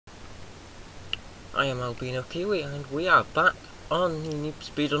I am Albino Kiwi, and we are back on the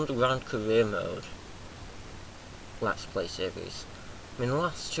NFS Underground career mode Let's Play series. I mean, the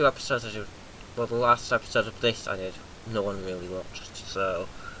last two episodes I did, well, the last episode of this I did, no one really watched, so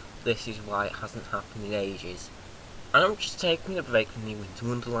this is why it hasn't happened in ages. And I'm just taking a break from the Winter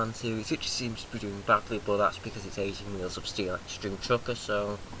Wonderland series, which seems to be doing badly, but that's because it's 18 Wheels of Steel Extreme Trucker,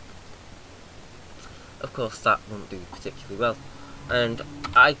 so of course that won't do particularly well. And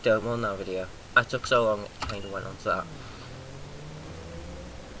I don't want that video. I took so long it kind of went on to that.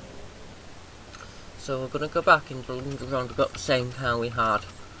 So we're going to go back into the underground. We've got the same car we had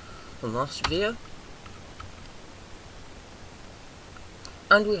from last video.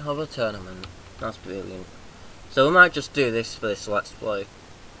 And we have a tournament. That's brilliant. So we might just do this for this Let's Play.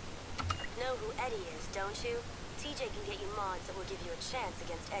 Know who Eddie is, don't you? TJ can get you mods that will give you a chance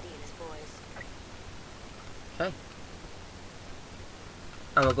against Eddie and his boys. Okay.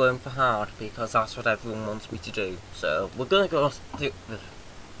 And we're going for hard because that's what everyone wants me to do. So we're gonna go do.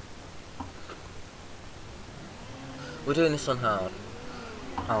 We're doing this on hard.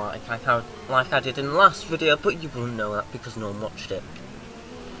 Like I did in the last video, but you wouldn't know that because no one watched it.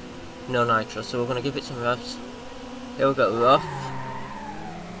 No nitro, so we're gonna give it some revs. Here we go, rough.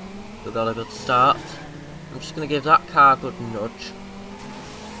 We've got a good start. I'm just gonna give that car a good nudge.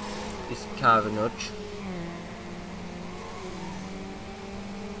 This car a nudge.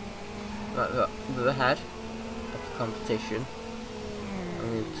 Right, we're ahead of the competition.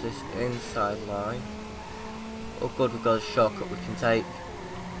 And move to this inside line. Oh good, we've got a shortcut we can take.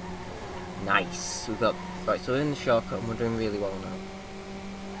 Nice. We've got, right, so we're in the shortcut and we're doing really well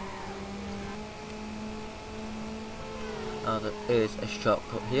now. Now there is a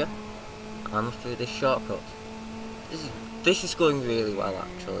shortcut here. And through this shortcut. This is going really well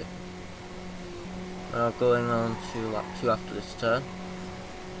actually. Now going on to lap 2 after this turn.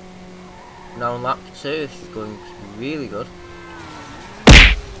 Now on lap 2, this is going really good.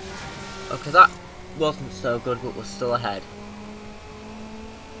 Okay, that wasn't so good, but we're still ahead.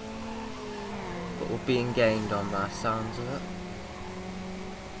 But we're being gained on by sounds of it.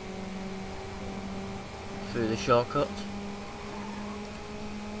 Through the shortcut.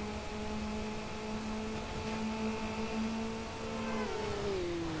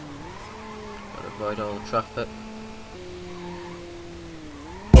 Gotta avoid all the traffic.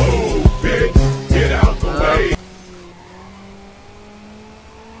 Get out the way!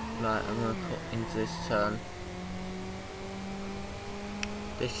 Right, I'm going to cut into this turn.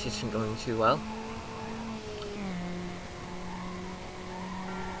 This isn't going too well.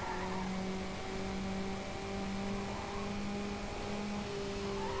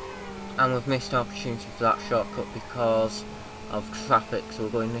 And we've missed an opportunity for that shortcut because of traffic, so we're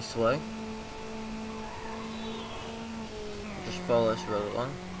going this way. Just follow this road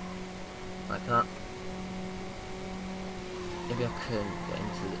along. Like that. Maybe I couldn't get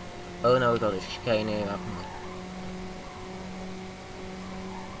into the... Oh no, we got a chicane here, haven't we?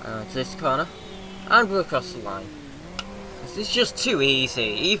 To this corner. And we're across the line. This is just too easy.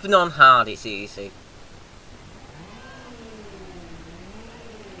 Even on hard it's easy.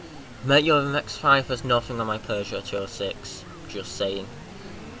 Mate, your MX-5 has nothing on my Peugeot 206. Just saying.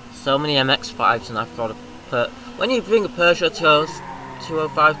 So many MX-5s and I've got a... When you bring a Peugeot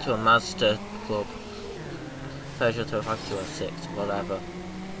 205 to a Mazda club, Peugeot 205, 206, whatever,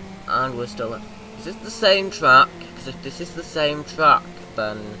 and we're still at, is this the same track? Because if this is the same track,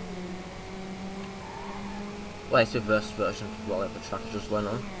 then, well, it's a reverse version of whatever track I just went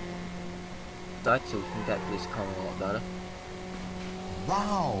on. That too, we can get to this corner a lot better.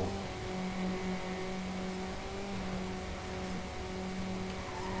 Wow!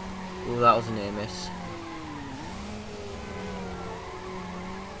 Ooh, that was a near miss.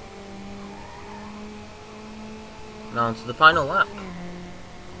 Now on to the final lap.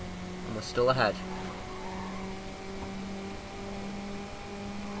 And we're still ahead.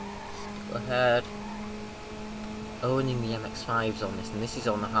 Still ahead. Owning the MX-5s on this, and this is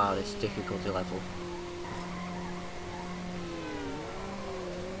on the hardest difficulty level.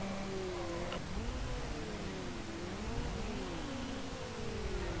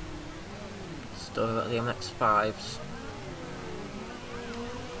 Still got the MX-5s.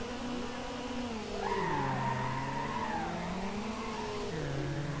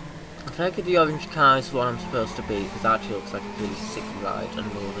 I think the orange car is what I'm supposed to be, because it actually looks like a really sick ride, and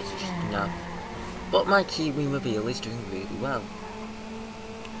the others are just enough. But my Kiwi mobile is doing really well.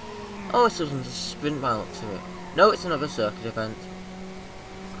 Oh, it's doesn't a sprint mile up to it. No, it's another circuit event.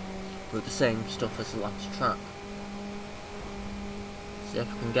 With the same stuff as the last track. See if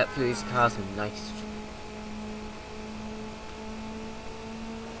I can get through these cars in nice.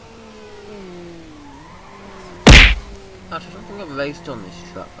 Actually, I don't think I've raced on this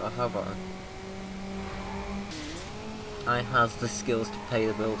track, or have I? I has the skills to pay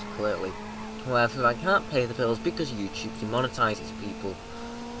the bills, clearly. However, I can't pay the bills because YouTube demonetises people.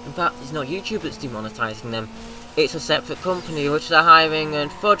 In fact, it's not YouTube that's demonetising them. It's a separate company which they're hiring,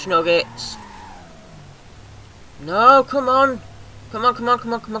 and fudge nuggets. No, come on! Come on, come on,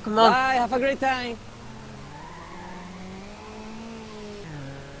 come on, come on, come on! Bye, have a great time!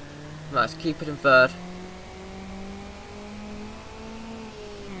 Right, let's keep it in third.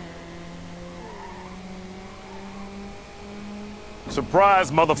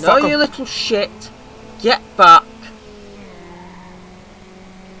 Surprise, motherfucker. No, you little shit! Get back!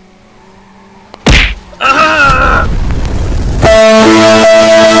 Ah!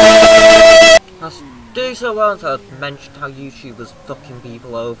 I do so well until I mentioned how YouTube was fucking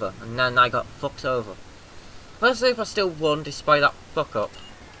people over, and then I got fucked over. Let's see if I still won despite that fuck up.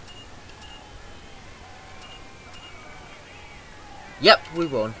 Yep, we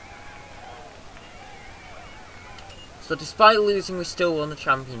won. So despite losing, we still won the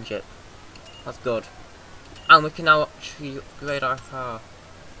championship. That's good. And we can now actually upgrade our car.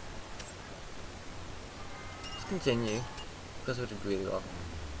 Let's continue, because we did really well.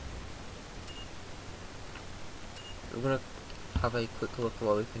 We're going to have a quick look at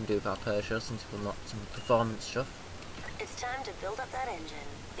what we can do with our Peugeot since we've unlocked some performance stuff. It's time to build up that engine.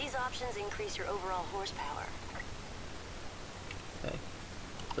 These options increase your overall horsepower. Okay.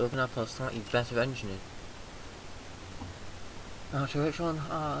 So we're going to have a slightly better engine in. Actually, which one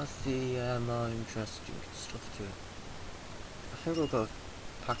has the more interesting stuff to it? I think we'll go with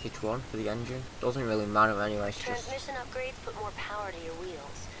package 1 for the engine. Doesn't really matter anyway, it's just... Transmission upgrades put more power to your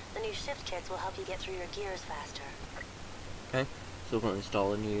wheels. The new shift kits will help you get through your gears faster. Okay, so we're going to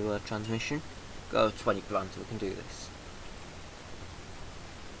install a new transmission. Go 20 grand so we can do this.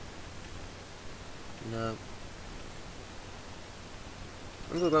 No.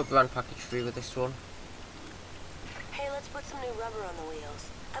 I'm going to go brand package 3 with this one. Hey, let's put some new rubber on the wheels.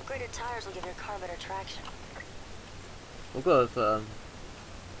 Upgraded tires will give your car better traction. We'll go with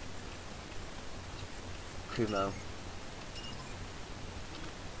Kumo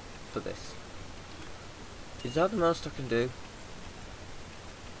for this. Is that the most I can do?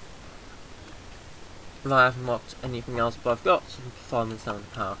 I haven't locked anything else, but I've got some performance on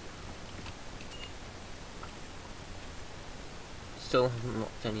the car. Still haven't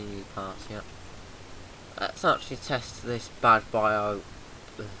locked any new parts yet. Let's actually test this bad boy out.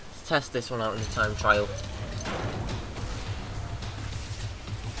 Let's test this one out in a time trial.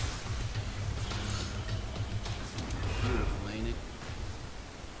 Beautiful, ain't it?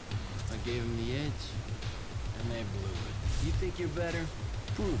 I gave him the edge, and they blew it. You think you're better?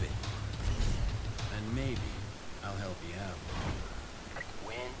 Prove it. And maybe I'll help you out.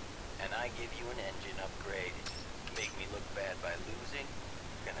 Win, and I give you an engine upgrade. Make me look bad by losing,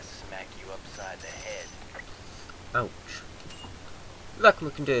 I'm gonna smack you upside the head. Ouch. I reckon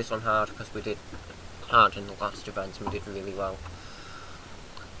we can do this on hard because we did hard in the last event and we did really well.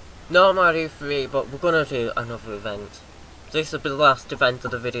 No Mario 3, but we're gonna do another event. This will be the last event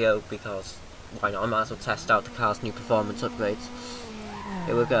of the video because why not? I might as well test out the car's new performance upgrades.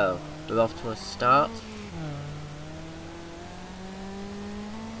 Here we go. We're off to a start.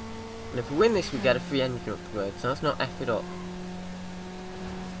 And if we win this, we get a free engine upgrade, so let's not F it up.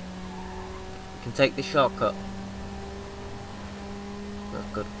 We can take the shortcut.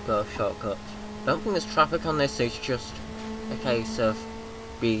 Let's go shortcut. I don't think there's traffic on this, so it's just a case of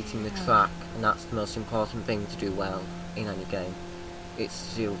beating the track, and that's the most important thing to do well in any game. It's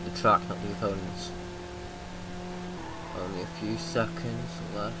to deal with the track, not the opponents. Only a few seconds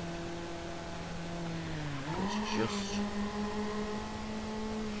left. It's just...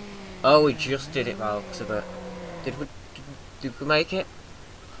 Oh, we just did it by the looks of it. Did we make it?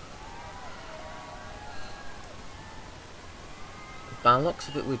 By the looks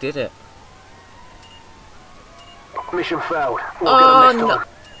of it, we did it. Mission failed. Oh no!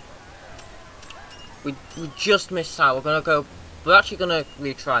 We just missed out. We're actually gonna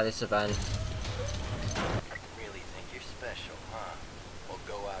retry this event. Really think you're special, huh? Well,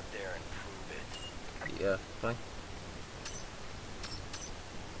 go out there and prove it. Yeah, fine.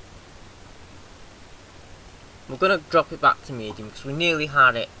 We're gonna drop it back to medium because we nearly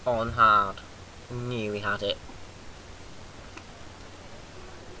had it on hard. We nearly had it.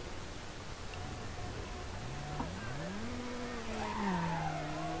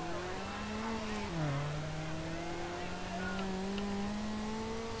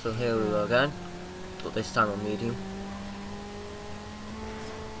 So here we go again, but this time on medium.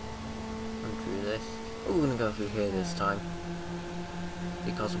 And through this. Oh, we're gonna go through here this time.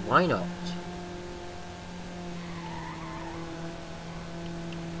 Because why not?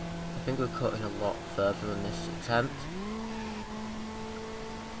 I think we're cutting a lot further in this attempt.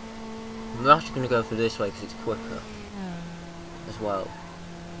 I'm actually going to go through this way because it's quicker as well.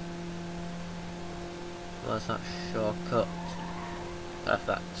 Where's that shortcut?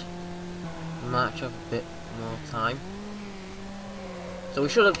 Perfect. We might actually have a bit more time. So we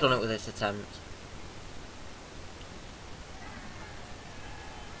should have done it with this attempt.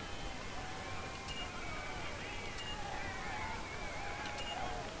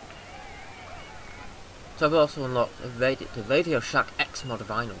 So I've also unlocked the Radio Shack X mod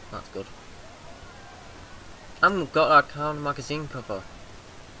vinyl. That's good. I haven't got that kind of magazine cover.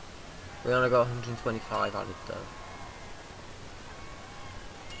 We only got 125 added though.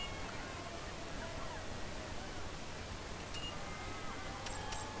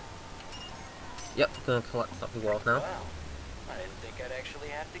 Yep, gonna collect that reward now. Wow. I didn't think I'd actually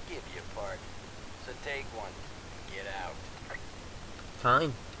have to give you a part. So take one. Get out.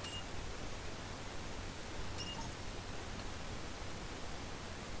 Fine.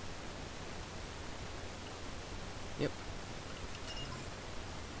 Yep.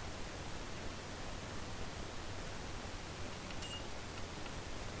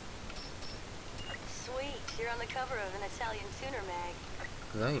 Sweet, you're on the cover of an Italian tuner mag.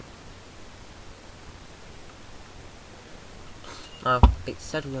 Great. Now, it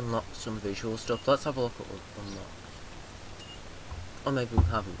said we unlocked some visual stuff. Let's have a look at what we unlocked. Or maybe we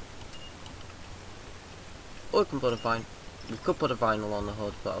haven't. Or we can put a vinyl. We could put a vinyl on the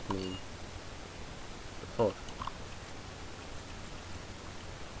hood, but that would mean the hood.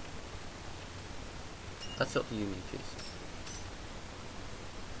 That's up to you, Nietzsche's.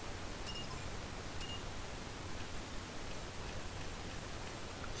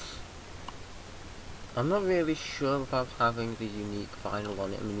 I'm not really sure about having the unique vinyl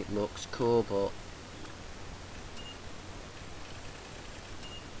on it. I mean, it looks cool, but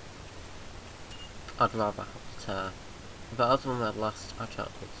I'd rather have the tear. But other than that last I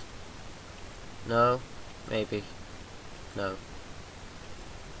checked this. No, maybe. No.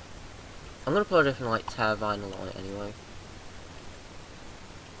 I'm gonna put a different like tear vinyl on it anyway.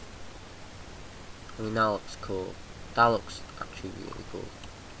 I mean, that looks cool. That looks actually really cool.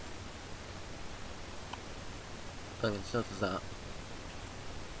 And so does that.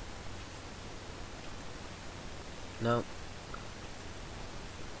 No.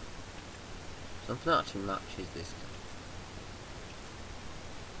 Something that actually matches this.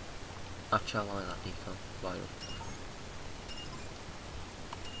 Actually, I like that decal vinyl.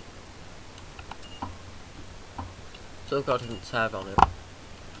 So I've got a different tab on it.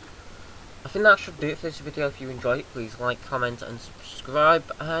 I think that should do it for this video. If you enjoyed it, please like, comment and subscribe,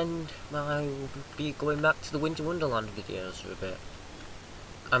 and I will be going back to the Winter Wonderland videos for a bit.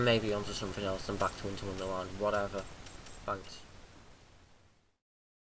 And maybe onto something else and back to Winter Wonderland, whatever. Thanks.